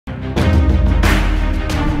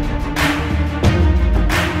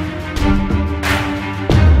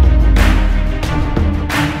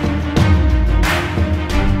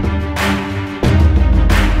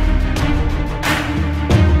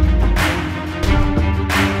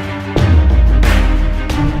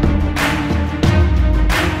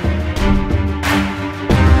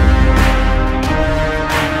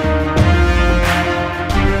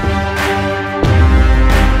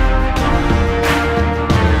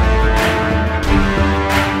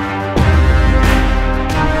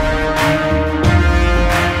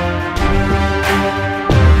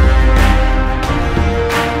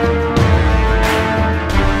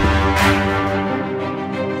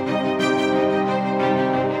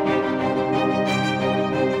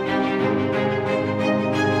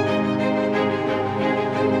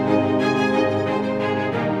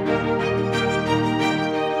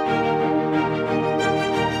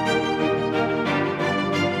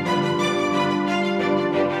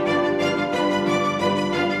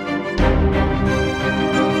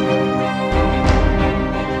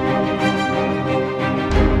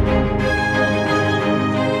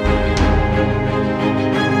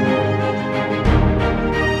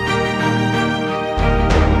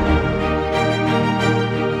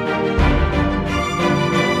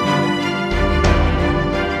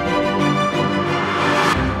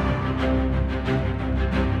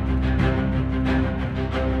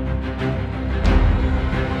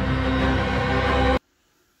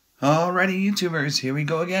Alrighty, YouTubers, here we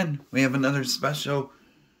go again. We have another special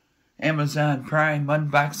Amazon Prime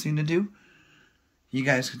unboxing to do. You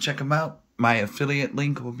guys can check them out. My affiliate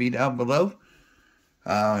link will be down below.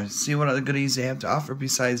 See what other goodies they have to offer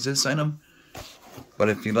besides this item. But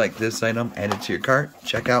if you like this item, add it to your cart.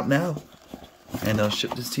 Check out now. And they'll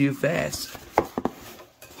ship this to you fast.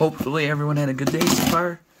 Hopefully everyone had a good day so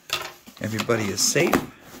far. Everybody is safe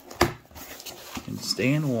and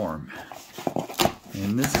staying warm.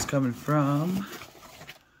 And this is coming from,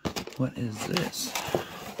 what is this?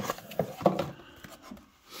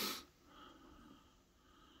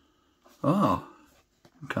 Oh,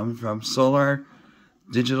 coming from Solar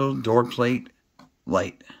Digital Doorplate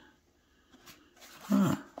Light.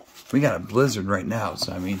 Huh. We got a blizzard right now,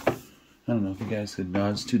 so I mean, I don't know if you guys could know,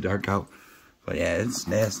 it's too dark out. But yeah, it's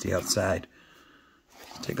nasty outside.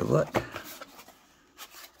 Let's take a look.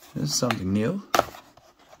 This is something new.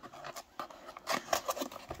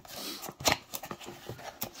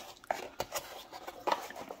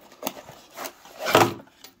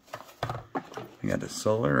 We got the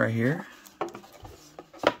solar right here.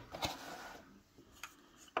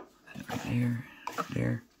 Right there, right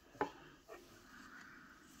there.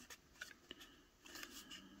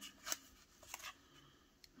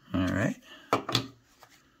 Alright.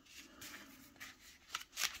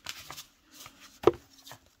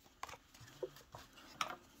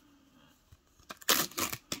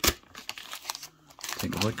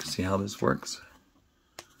 Take a look, see how this works.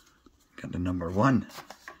 Got the number 1.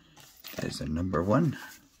 That is the number 1.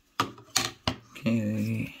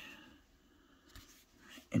 Okay.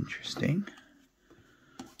 Interesting.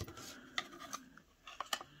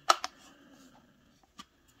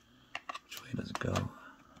 Which way does it go?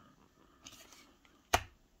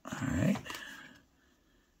 Alright.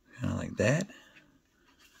 Kind of like that.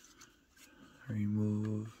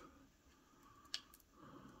 Remove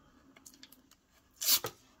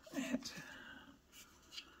that.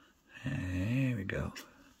 There we go.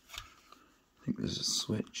 I think there's a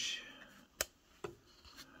switch.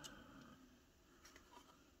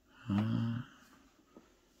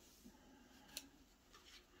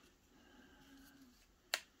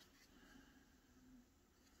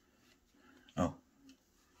 Oh.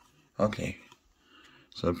 Okay.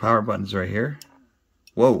 So the power button's right here.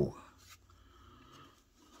 Whoa.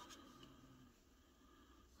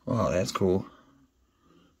 Wow, that's cool.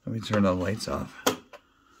 Let me turn the lights off.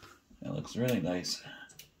 That looks really nice.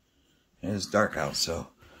 It's dark out, so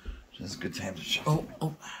just a good time to show.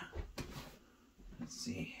 Oh. Let's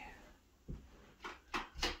see.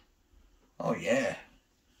 Oh, yeah.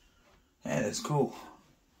 That is cool.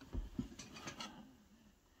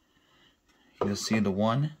 You'll see the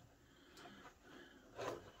 1.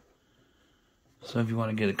 So if you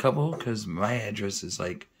want to get a couple, because my address is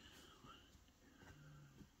like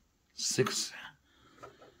 6.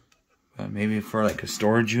 But maybe for like a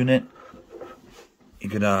storage unit, you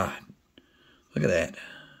could, look at that.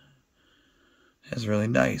 That's really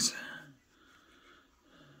nice.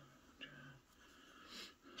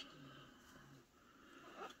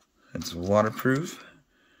 It's waterproof.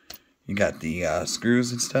 You got the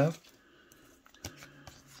screws and stuff.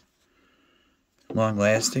 Long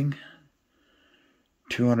lasting.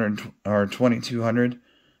 200 or 2200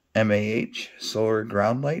 mAh solar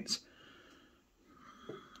ground lights.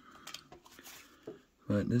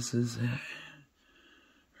 But this is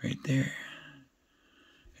right there.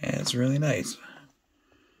 Yeah, it's really nice.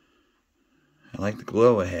 I like the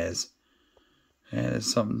glow it has. Yeah,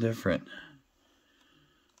 it's something different.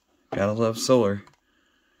 Gotta love solar.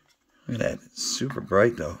 Look at that. It's super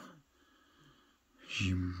bright though.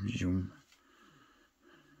 Zoom, zoom.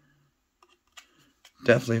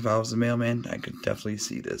 Definitely, if I was a mailman, I could definitely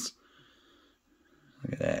see this.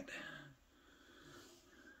 Look at that.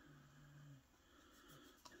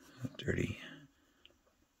 Dirty.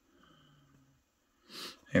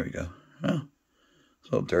 There we go. Oh, it's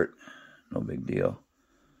a little dirt. No big deal.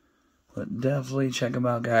 But definitely check them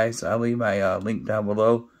out, guys. I'll leave my link down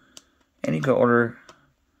below. And you can order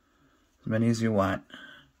as many as you want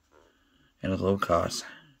at a low cost.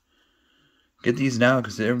 Get these now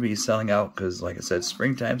because they'll be selling out because, like I said,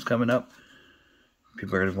 springtime's coming up.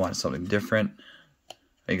 People are going to want something different.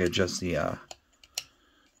 You can adjust the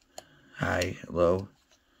high, low.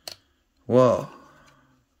 Whoa.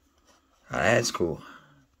 Oh, that's cool.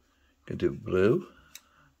 Could do blue,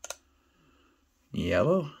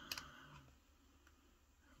 yellow,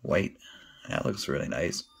 white. That looks really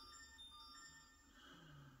nice.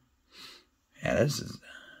 Yeah, this is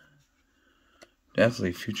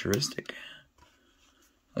definitely futuristic.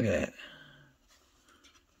 Look at that.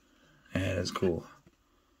 That is cool.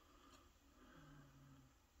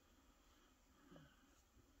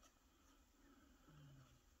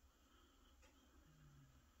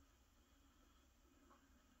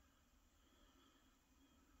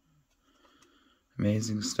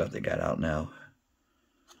 Amazing stuff they got out now.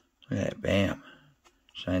 Look at that, bam.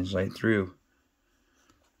 Shines right through.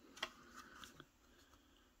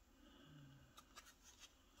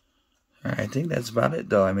 Alright, I think that's about it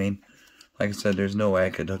though. I mean, like I said, there's no way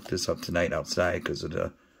I could hook this up tonight outside because of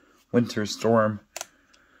the winter storm.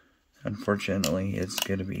 Unfortunately, it's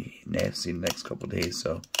going to be nasty the next couple days,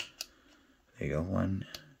 so there you go. 1,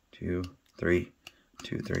 2, 3,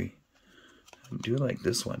 2, 3. I do like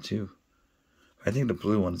this one too. I think the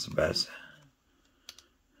blue one's the best.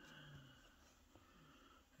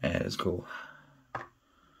 That is cool.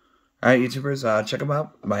 Alright, YouTubers, check them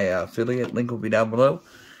out. My affiliate link will be down below.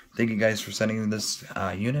 Thank you guys for sending this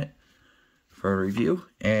unit for a review.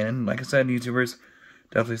 And like I said, YouTubers,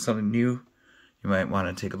 definitely something new you might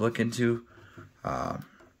want to take a look into.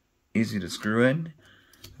 Easy to screw in.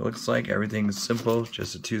 It looks like everything's simple.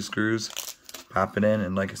 Just the 2 screws. Pop it in.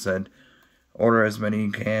 And like I said, order as many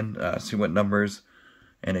you can. See what numbers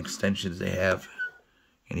and extensions they have.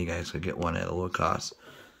 And you guys could get one at a low cost.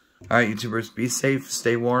 Alright, YouTubers, be safe,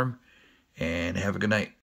 stay warm, and have a good night.